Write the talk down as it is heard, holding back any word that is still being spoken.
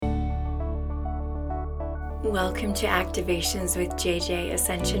Welcome to Activations with JJ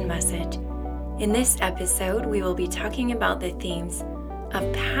Ascension Message. In this episode, we will be talking about the themes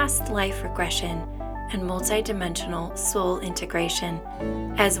of past life regression and multidimensional soul integration,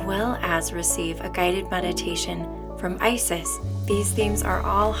 as well as receive a guided meditation from Isis. These themes are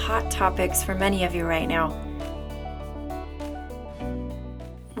all hot topics for many of you right now.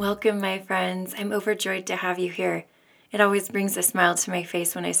 Welcome, my friends. I'm overjoyed to have you here. It always brings a smile to my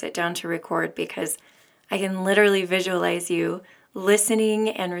face when I sit down to record because I can literally visualize you listening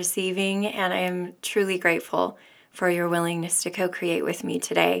and receiving, and I am truly grateful for your willingness to co-create with me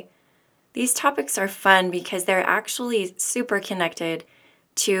today. These topics are fun because they're actually super connected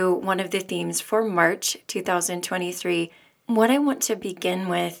to one of the themes for March 2023. What I want to begin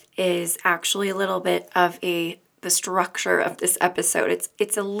with is actually a little bit of the structure of this episode.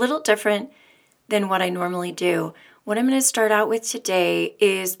 It's a little different than what I normally do. What I'm going to start out with today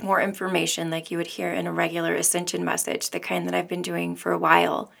is more information like you would hear in a regular Ascension message, the kind that I've been doing for a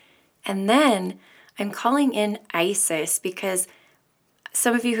while. And then I'm calling in Isis because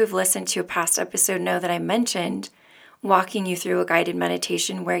some of you who've listened to a past episode know that I mentioned walking you through a guided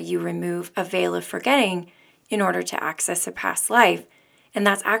meditation where you remove a veil of forgetting in order to access a past life. And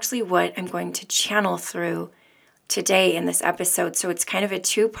that's actually what I'm going to channel through today in this episode. So it's kind of a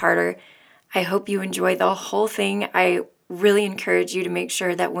two-parter. I hope you enjoy the whole thing. I really encourage you to make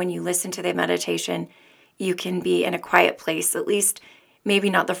sure that when you listen to the meditation, you can be in a quiet place, at least maybe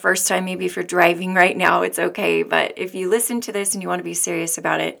not the first time. Maybe if you're driving right now, it's okay. But if you listen to this and you want to be serious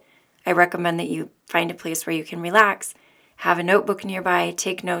about it, I recommend that you find a place where you can relax, have a notebook nearby,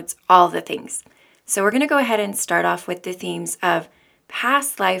 take notes, all the things. So we're going to go ahead and start off with the themes of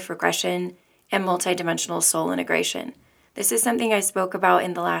past life regression and multidimensional soul integration. This is something I spoke about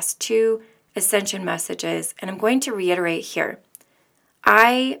in the last two Ascension messages, and I'm going to reiterate here.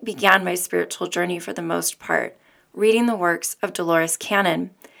 I began my spiritual journey for the most part reading the works of Dolores Cannon,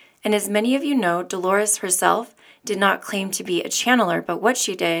 and as many of you know, Dolores herself did not claim to be a channeler, but what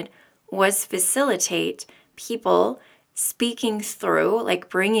she did was facilitate people speaking through, like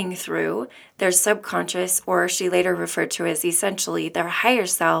bringing through their subconscious, or she later referred to as essentially their higher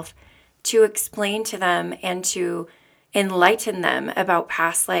self, to explain to them and to enlighten them about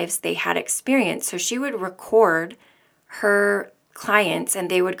past lives they had experienced. So she would record her clients and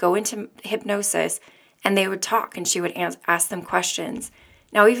they would go into hypnosis and they would talk and she would ask them questions.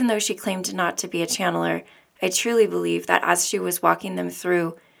 Now, even though she claimed not to be a channeler, I truly believe that as she was walking them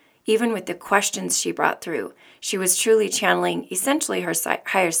through, even with the questions she brought through, she was truly channeling essentially her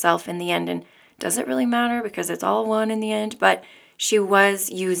higher self in the end. And does it really matter because it's all one in the end? But she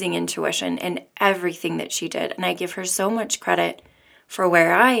was using intuition in everything that she did. And I give her so much credit for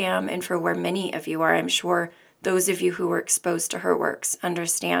where I am and for where many of you are. I'm sure those of you who were exposed to her works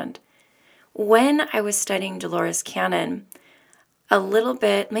understand. When I was studying Dolores Cannon, a little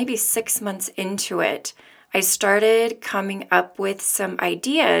bit, maybe 6 months into it, I started coming up with some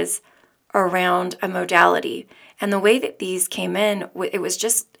ideas around a modality. And the way that these came in, it was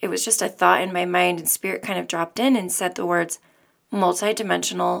just a thought in my mind, and Spirit kind of dropped in and said the words,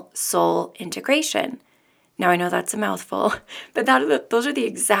 multidimensional soul integration. Now I know that's a mouthful, but those are the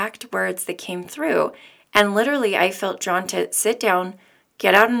exact words that came through. And literally I felt drawn to sit down,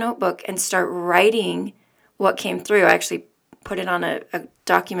 get out a notebook and start writing what came through. I actually put it on a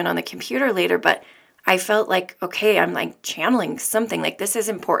document on the computer later, but I felt like, okay, I'm like channeling something, like this is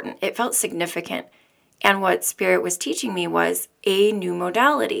important. It felt significant. And what Spirit was teaching me was a new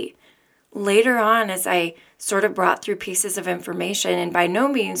modality. Later on, as I sort of brought through pieces of information, and by no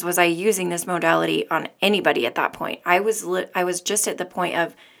means was I using this modality on anybody at that point. I was just at the point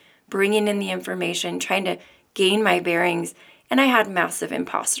of bringing in the information, trying to gain my bearings, and I had massive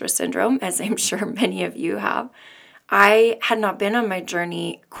imposter syndrome, as I'm sure many of you have. I had not been on my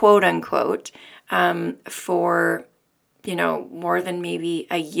journey, quote unquote, for, more than maybe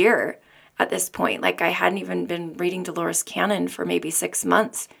a year at this point. Like I hadn't even been reading Dolores Cannon for maybe 6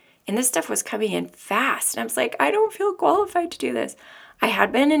 months. And this stuff was coming in fast. And I was like, I don't feel qualified to do this. I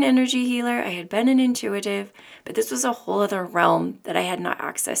had been an energy healer. I had been an intuitive. But this was a whole other realm that I had not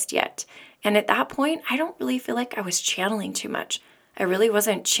accessed yet. And at that point, I don't really feel like I was channeling too much. I really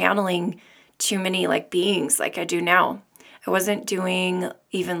wasn't channeling too many beings like I do now. I wasn't doing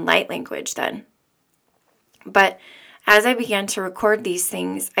even light language then. But as I began to record these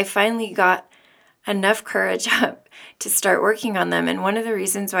things, I finally got enough courage up to start working on them. And one of the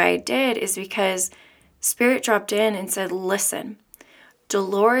reasons why I did is because Spirit dropped in and said, listen,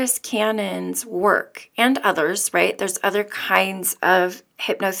 Dolores Cannon's work and others, right? There's other kinds of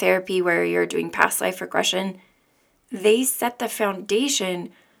hypnotherapy where you're doing past life regression. They set the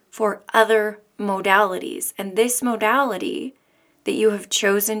foundation for other modalities. And this modality that you have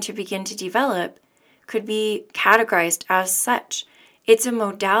chosen to begin to develop could be categorized as such. It's a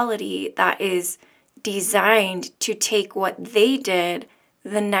modality that is designed to take what they did to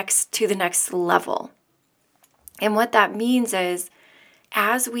the next level. And what that means is,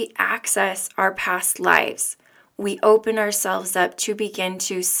 as we access our past lives, we open ourselves up to begin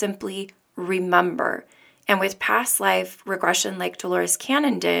to simply remember. And with past life regression, like Dolores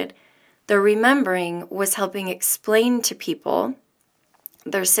Cannon did, the remembering was helping explain to people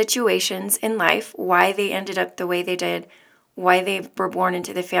their situations in life, why they ended up the way they did, why they were born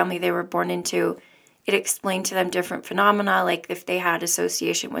into the family they were born into. It explained to them different phenomena, like if they had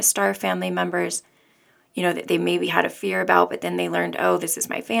association with star family members, that they maybe had a fear about, but then they learned, oh, this is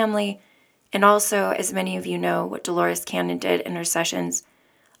my family. And also, as many of you know, what Dolores Cannon did in her sessions,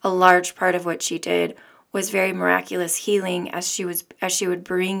 a large part of what she did was very miraculous healing as she would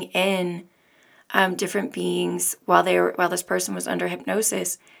bring in different beings while this person was under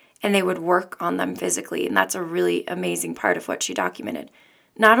hypnosis, and they would work on them physically. And that's a really amazing part of what she documented.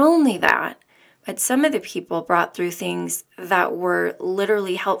 Not only that, but some of the people brought through things that were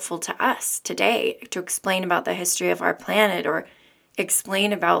literally helpful to us today to explain about the history of our planet, or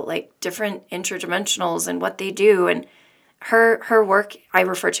explain about like different interdimensionals and what they do. And her work, I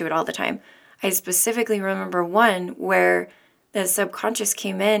refer to it all the time. I specifically remember one where the subconscious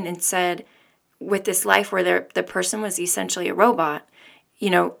came in and said, with this life where the person was essentially a robot,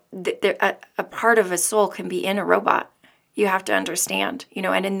 a part of a soul can be in a robot. You have to understand,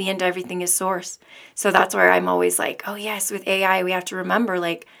 and in the end, everything is source. So that's where I'm always like, oh yes, with AI, we have to remember,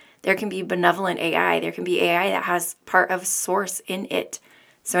 like, there can be benevolent AI. There can be AI that has part of source in it.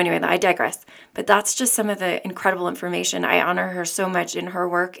 So anyway, I digress. But that's just some of the incredible information. I honor her so much in her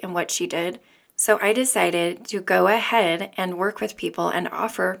work and what she did. So I decided to go ahead and work with people and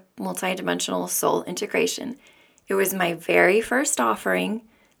offer multidimensional soul integration. It was my very first offering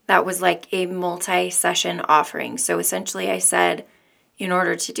that was like a multi-session offering. So essentially I said, in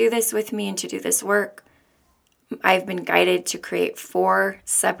order to do this with me and to do this work, I've been guided to create 4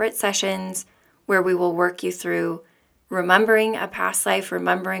 separate sessions where we will work you through remembering a past life,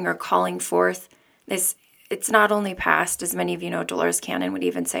 remembering or calling forth this. It's not only past, as many of you know, Dolores Cannon would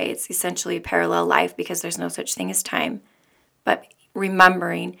even say it's essentially a parallel life because there's no such thing as time, but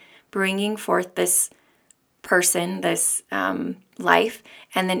remembering, bringing forth this person, this life,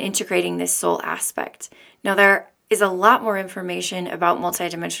 and then integrating this soul aspect. Now, there is a lot more information about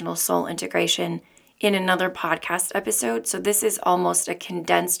multidimensional soul integration in another podcast episode, so this is almost a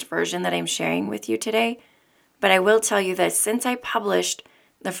condensed version that I'm sharing with you today. But I will tell you this, since I published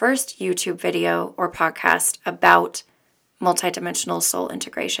the first YouTube video or podcast about multidimensional soul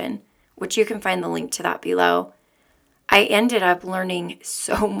integration, which you can find the link to that below, I ended up learning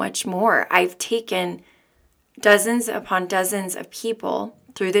so much more. I've taken dozens upon dozens of people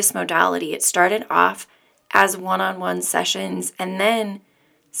through this modality. It started off as one-on-one sessions, and then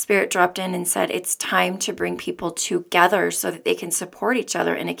Spirit dropped in and said it's time to bring people together so that they can support each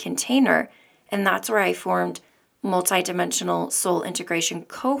other in a container. And that's where I formed multidimensional soul integration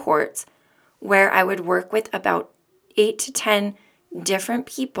cohorts, where I would work with about 8 to 10 different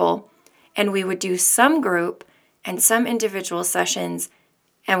people, and we would do some group and some individual sessions,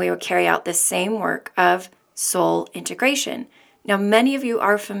 and we would carry out the same work of soul integration. Now, many of you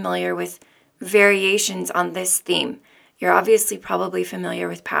are familiar with variations on this theme. You're obviously probably familiar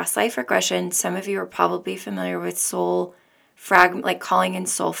with past life regression. Some of you are probably familiar with soul fragment, like calling in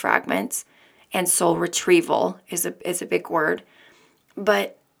soul fragments, and soul retrieval is a big word.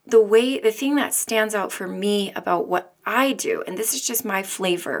 But the thing that stands out for me about what I do, and this is just my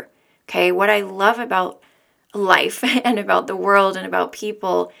flavor, okay, what I love about life and about the world and about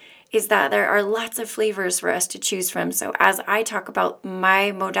people is that there are lots of flavors for us to choose from. So as I talk about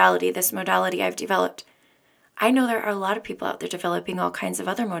my modality, this modality I've developed, I know there are a lot of people out there developing all kinds of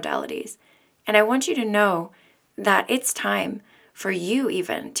other modalities. And I want you to know that it's time for you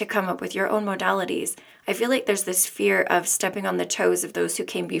even to come up with your own modalities. I feel like there's this fear of stepping on the toes of those who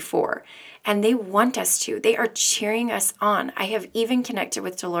came before, and they want us to. They are cheering us on. I have even connected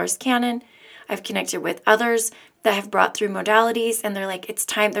with Dolores Cannon. I've connected with others that have brought through modalities, and they're like, it's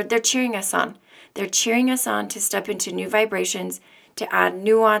time. They're cheering us on. They're cheering us on to step into new vibrations, to add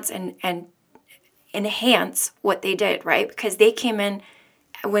nuance and enhance what they did, right? Because they came in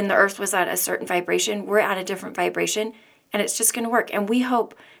when the earth was at a certain vibration. We're at a different vibration, and it's just going to work. And we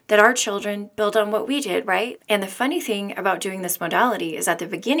hope that our children build on what we did, right? And the funny thing about doing this modality is at the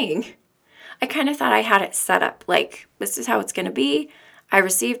beginning, I kind of thought I had it set up. Like, this is how it's going to be. I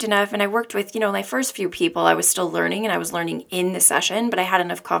received enough, and I worked with, my first few people, I was still learning, and I was learning in the session, but I had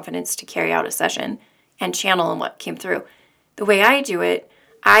enough confidence to carry out a session and channel on what came through. The way I do it,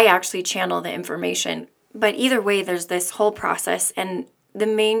 I actually channel the information. But either way, there's this whole process, and the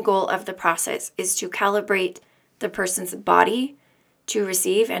main goal of the process is to calibrate the person's body to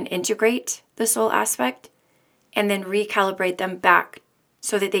receive and integrate the soul aspect, and then recalibrate them back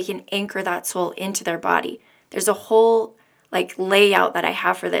so that they can anchor that soul into their body. There's a whole layout that I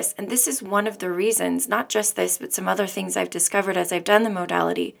have for this. And this is one of the reasons, not just this, but some other things I've discovered as I've done the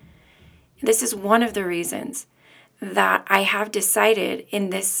modality. This is one of the reasons that I have decided in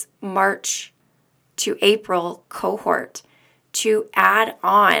this March to April cohort to add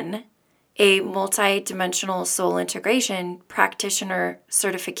on a multidimensional soul integration practitioner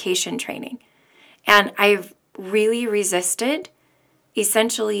certification training. And I've really resisted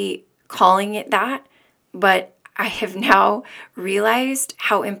essentially calling it that, but I have now realized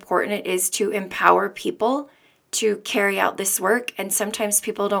how important it is to empower people to carry out this work. And sometimes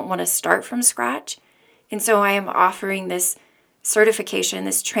people don't want to start from scratch. And so I am offering this certification,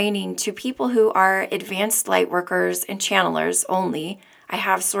 this training to people who are advanced light workers and channelers only. I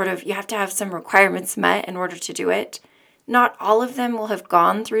have you have to have some requirements met in order to do it. Not all of them will have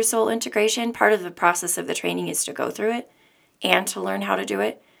gone through soul integration. Part of the process of the training is to go through it and to learn how to do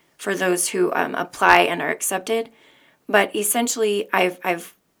it for those who apply and are accepted. But essentially,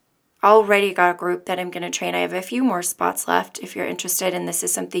 I've already got a group that I'm going to train. I have a few more spots left if you're interested and this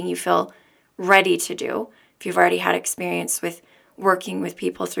is something you feel ready to do. If you've already had experience with working with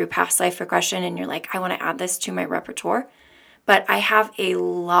people through past life regression and you're like, I want to add this to my repertoire. But I have a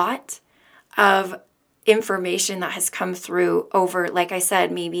lot of information that has come through over, like I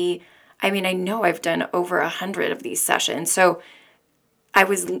said, I know I've done over 100 of these sessions. So I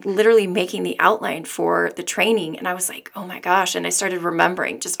was literally making the outline for the training and I was like, oh my gosh. And I started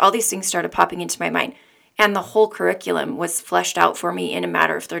remembering, just all these things started popping into my mind. And the whole curriculum was fleshed out for me in a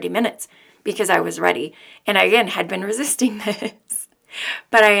matter of 30 minutes because I was ready. And I, again, had been resisting this.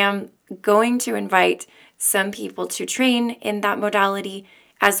 But I am going to invite some people to train in that modality,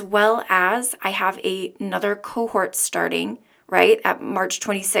 as well as I have another cohort starting, right, at March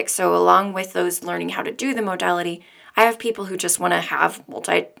 26th. So along with those learning how to do the modality, I have people who just want to have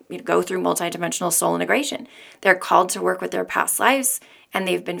go through multidimensional soul integration. They're called to work with their past lives, and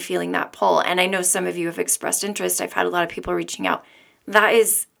they've been feeling that pull. And I know some of you have expressed interest. I've had a lot of people reaching out. That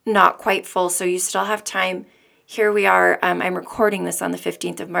is not quite full, so you still have time. Here we are. I'm recording this on the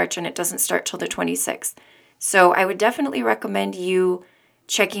 15th of March, and it doesn't start till the 26th. So I would definitely recommend you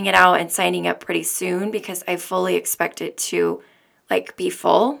checking it out and signing up pretty soon because I fully expect it to be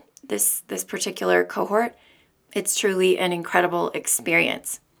full, this particular cohort. It's truly an incredible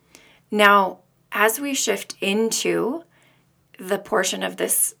experience. Now, as we shift into the portion of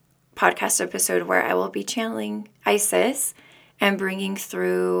this podcast episode where I will be channeling Isis and bringing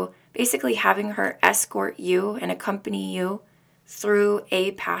through, basically having her escort you and accompany you through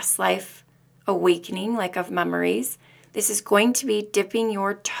a past life awakening, of memories. This is going to be dipping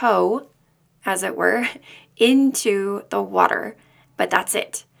your toe, as it were, into the water, but that's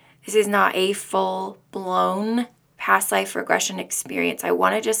it. This is not a full-blown past life regression experience. I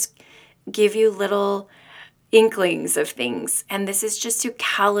want to just give you little inklings of things, and this is just to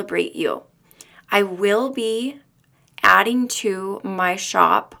calibrate you. I will be adding to my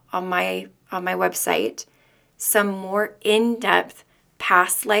shop on my website some more in-depth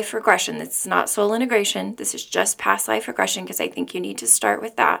past life regression. This is not soul integration. This is just past life regression because I think you need to start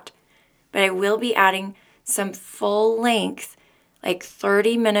with that. But I will be adding some full-length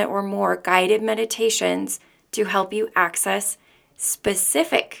 30-minute or more guided meditations to help you access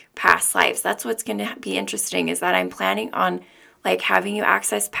specific past lives. That's what's going to be interesting, is that I'm planning on having you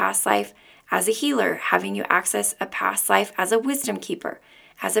access past life as a healer, having you access a past life as a wisdom keeper,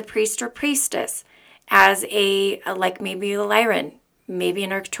 as a priest or priestess, as maybe a Lyran, maybe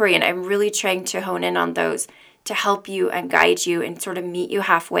an Arcturian. I'm really trying to hone in on those to help you and guide you and sort of meet you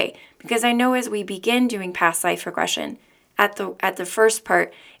halfway. Because I know as we begin doing past life regression, at the first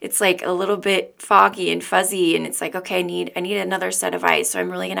part, it's a little bit foggy and fuzzy, and it's okay, I need another set of eyes. So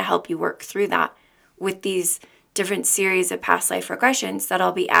I'm really going to help you work through that with these different series of past life regressions that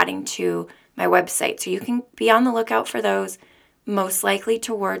I'll be adding to my website. So you can be on the lookout for those, most likely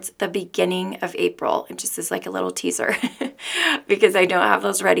towards the beginning of April. And just as a little teaser because I don't have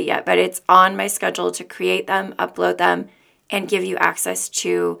those ready yet, but it's on my schedule to create them, upload them, and give you access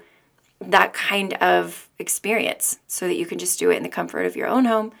to that kind of experience so that you can just do it in the comfort of your own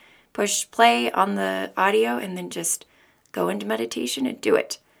home, push play on the audio, and then just go into meditation and do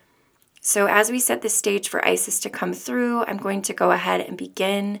it. So as we set the stage for Isis to come through, I'm going to go ahead and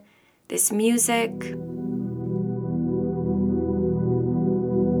begin this music.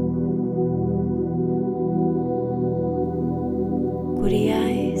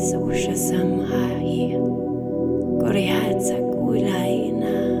 Kuriai susha samhahi, kuriatsa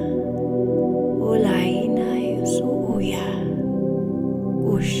kulaina, ulaina yusuya,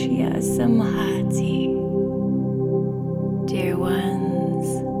 ushya samhati. Dear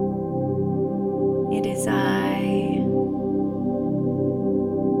ones, it is I,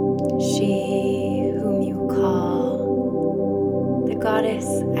 she whom you call the goddess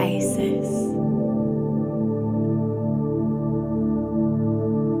Isis.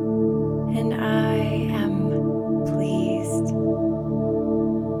 And I am pleased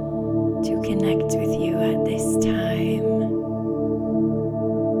to connect with you at this time,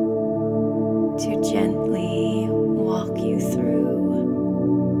 to gently walk you through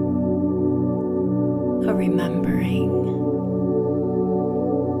a remembering.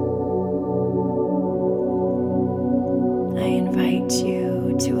 I invite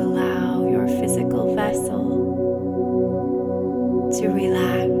you to allow your physical vessel to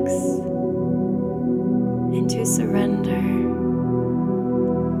relax and to surrender,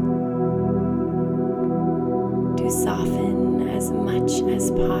 to soften as much as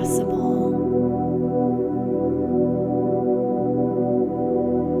possible.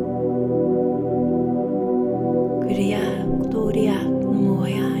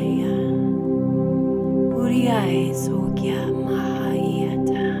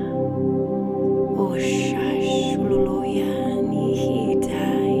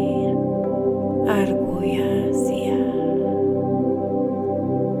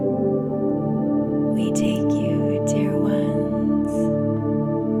 We take you, dear ones,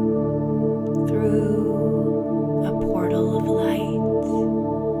 through a portal of light,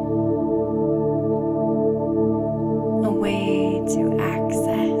 a way to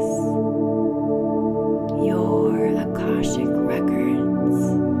access your Akashic records.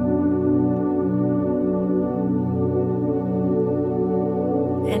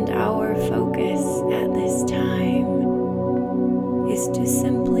 And our focus at this time is to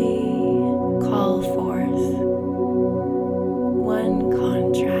simply call forth one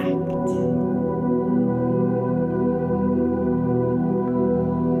contract.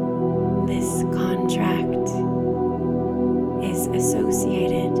 This contract is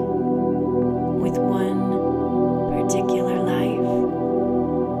associated with one particular life,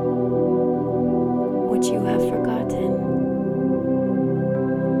 which you have forgotten.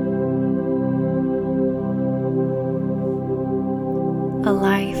 A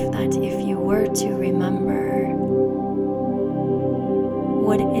life that, if you were to remember,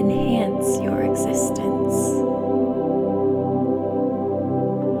 would enhance your existence,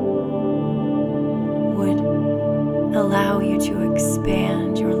 would allow you to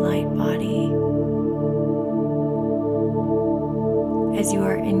expand your light body as you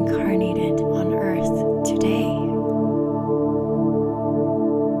are incarnated on earth today.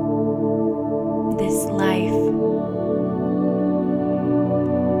 This life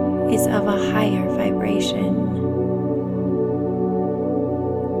is of a higher vibration.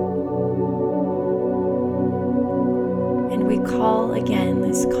 And we call again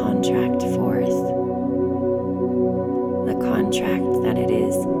this contract forth, the contract that it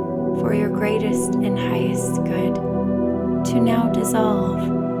is for your greatest and highest good to now dissolve,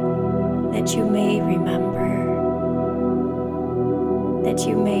 that you may remember, that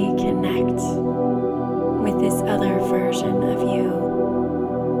you may connect with this other version of you,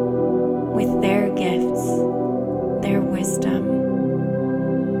 with their gifts, their wisdom,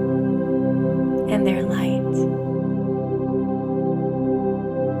 and their light.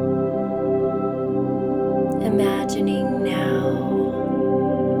 Imagining now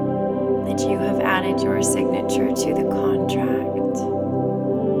that you have added your signature to the contract,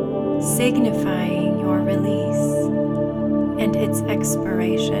 signifying your release and its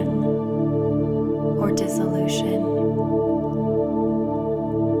expiration or dissolution.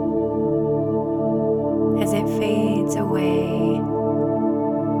 As it fades away,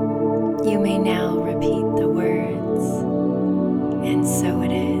 you may now repeat the words, and so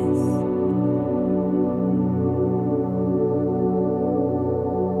it is.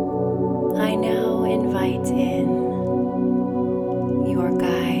 I now invite in your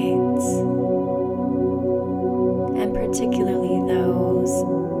guides, and particularly those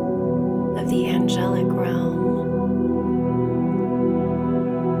of the angelic realm,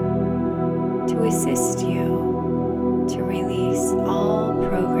 to assist you to release all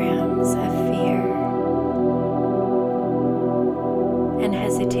programs of fear and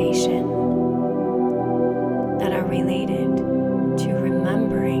hesitation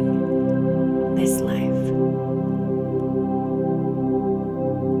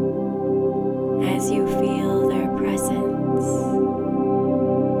as you feel their presence.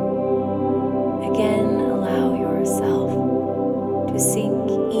 Again, allow yourself to sink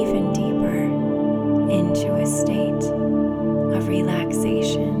even deeper into a state of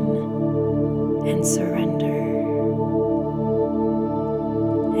relaxation and surrender.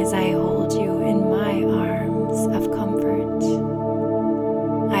 As I hold you in my arms of comfort,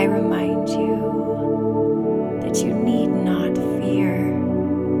 I remind you that you need not fear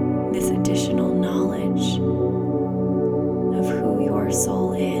this additional knowledge of who your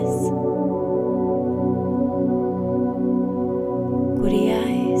soul is.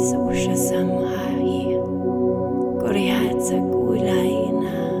 Kuriais ushasamhahi, kuriatsa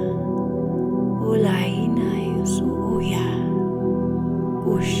kulaina, ulaina yusuya,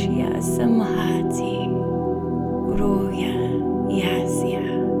 ushya samhati, uruya yasya,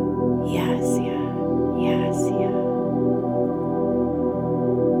 yasya, yasya.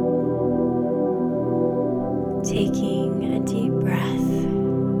 Taking a deep breath,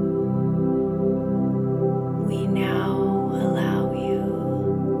 we now allow you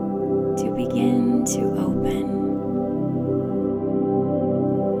to begin to open,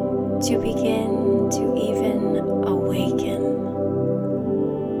 to begin to even awaken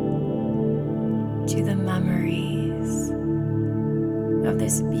to the memories of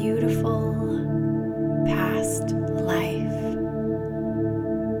this beautiful past life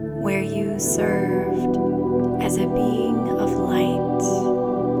where you served as a being of light,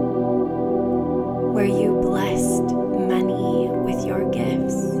 where you blessed many with your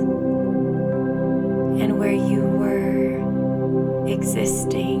gifts, and where you were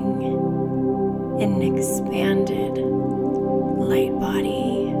existing in an expanded light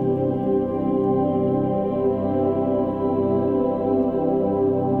body.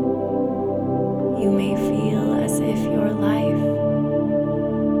 You may feel as if your life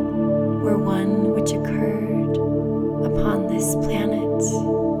were one which occurred upon this planet,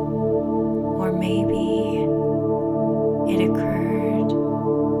 or maybe it occurred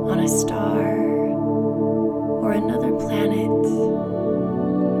on a star or another planet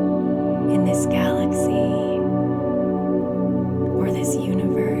in this galaxy or this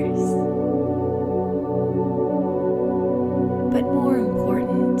universe. But more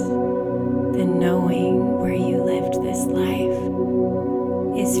important than knowing where you lived this life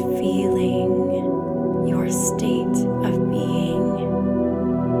is feeling your state of being.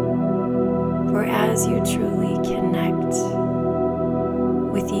 For as you truly connect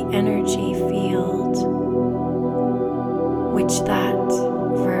with the energy field which that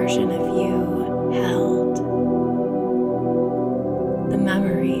version of you held, the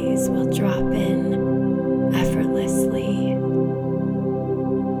memories will drop in effortlessly.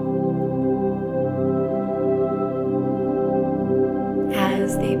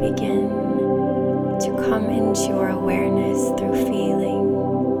 As they begin to come into your awareness through feeling,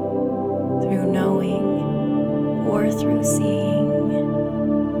 through knowing, or through seeing,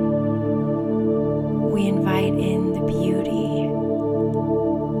 we invite in the beauty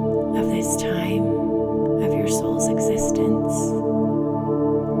of this time of your soul's existence.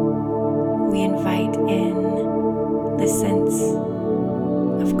 We invite in the sense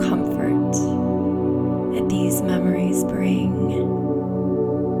of comfort that these memories bring.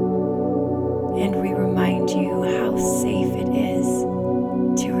 And we remind you how safe it is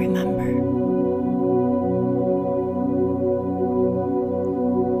to remember.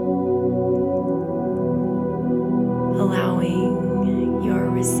 Allowing your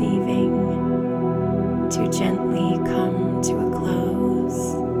receiving to gently come to a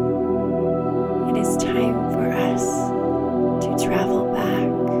close, it is time for us to travel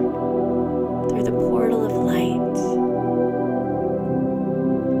back through the portal of light,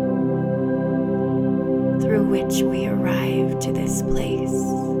 through which we arrive to this place.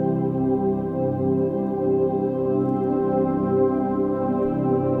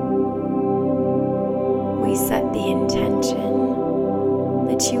 We set the intention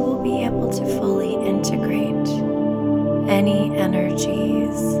that you will be able to fully integrate any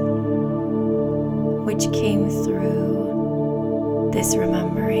energies which came through this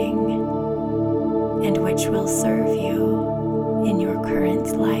remembering and which will serve you in your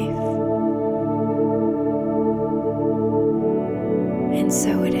current life. And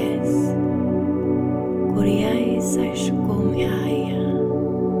so it is.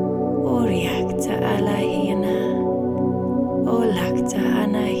 Oriakta alahina, olakta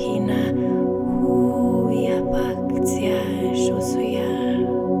anahina, huya baktia shosuya,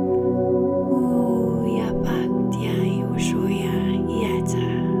 huya baktia yoshoya yeta.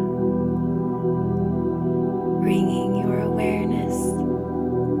 Bringing your awareness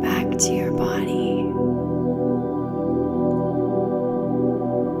back into your body.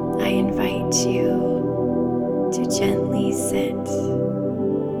 I invite you to gently sit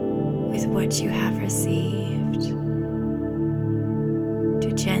with what you have received,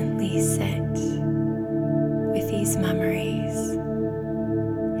 to gently sit with these memories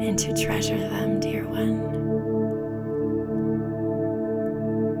and to treasure them, dear one.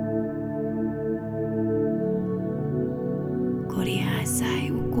 Korea sai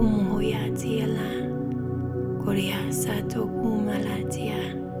ukumoya tiala, Korea sato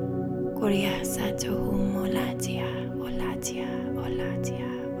humalatia, Korea sato humolatia, olatia, olatia.